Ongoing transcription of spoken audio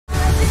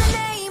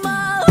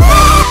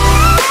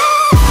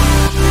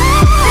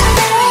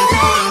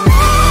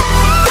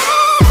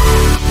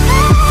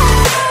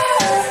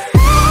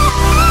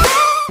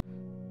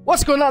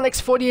going on,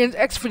 X40 and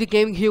X40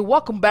 Gaming here.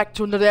 Welcome back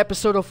to another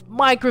episode of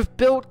Minecraft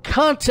Build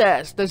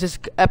Contest. This is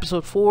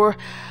episode 4.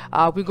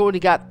 We've only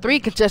got 3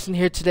 contestants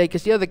here today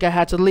because the other guy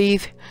had to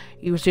leave.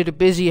 He was either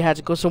busy, he had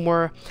to go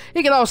somewhere.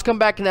 He can always come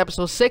back in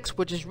episode 6,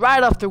 which is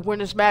right after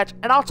winner's match,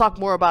 and I'll talk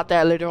more about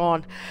that later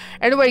on.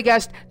 Anyway,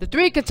 guys, the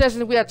 3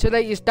 contestants we have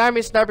today is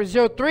Diamond Sniper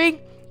 03,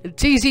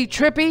 Tz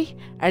Trippy,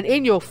 and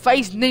In Your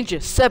Face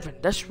Ninja 7.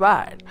 That's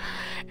right.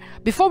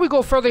 Before we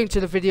go further into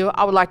the video,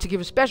 I would like to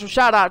give a special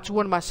shout out to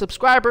one of my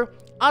subscribers,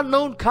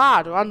 Unknown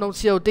COD or Unknown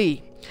COD.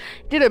 He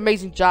did an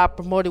amazing job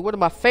promoting one of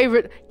my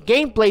favorite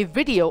gameplay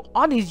video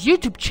on his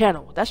YouTube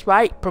channel. That's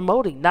right,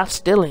 promoting, not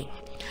stealing.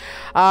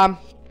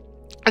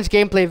 His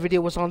gameplay video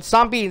was on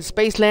Zombie in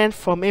Spaceland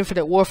from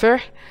Infinite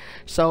Warfare.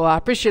 So I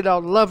appreciate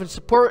all the love and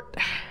support.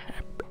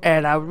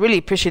 And I really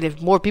appreciate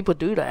if more people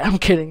do that. I'm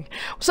kidding.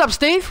 What's up,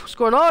 Steve? What's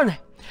going on?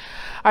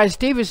 Alright,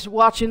 Steve is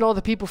watching all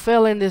the people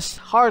fail in this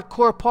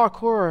hardcore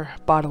parkour,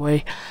 by the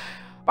way.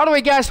 By the way,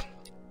 guys,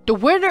 the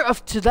winner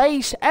of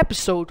today's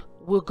episode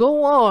will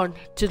go on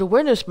to the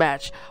winner's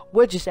match,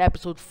 which is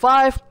episode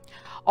 5.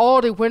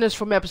 All the winners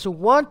from episode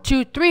 1,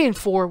 2, 3, and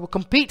 4 will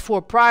compete for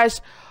a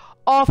prize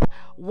of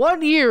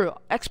 1 year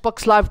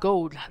Xbox Live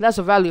Gold. That's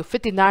a value of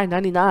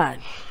 $59.99.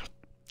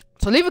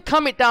 So leave a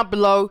comment down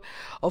below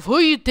of who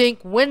you think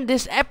win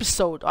this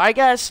episode. Alright,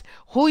 guys,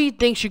 who you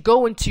think should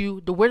go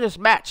into the winner's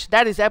match.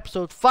 That is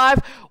episode 5,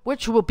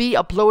 which will be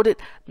uploaded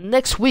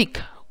next week,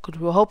 because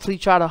we'll hopefully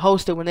try to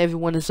host it when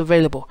everyone is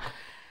available.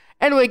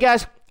 Anyway,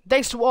 guys,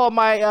 thanks to all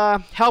my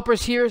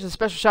helpers here. A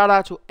special shout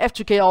out to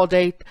F2K All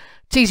Day,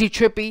 Tz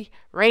Trippy,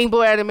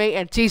 Rainbow Anime,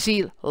 and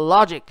TC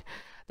Logic.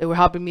 They were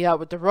helping me out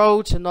with the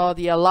roads and all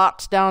the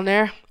lots down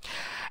there.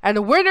 And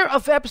the winner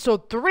of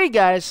episode 3,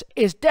 guys,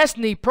 is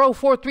Destiny Pro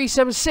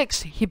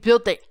 4376. He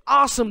built an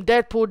awesome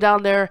Deadpool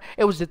down there.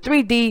 It was the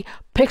 3D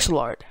pixel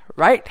art,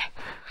 right?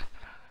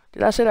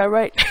 Did I say that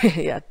right?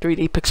 Yeah,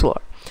 3D pixel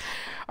art.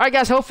 Alright,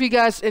 guys, hopefully you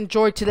guys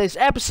enjoyed today's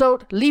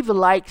episode. Leave a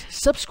like,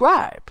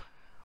 subscribe.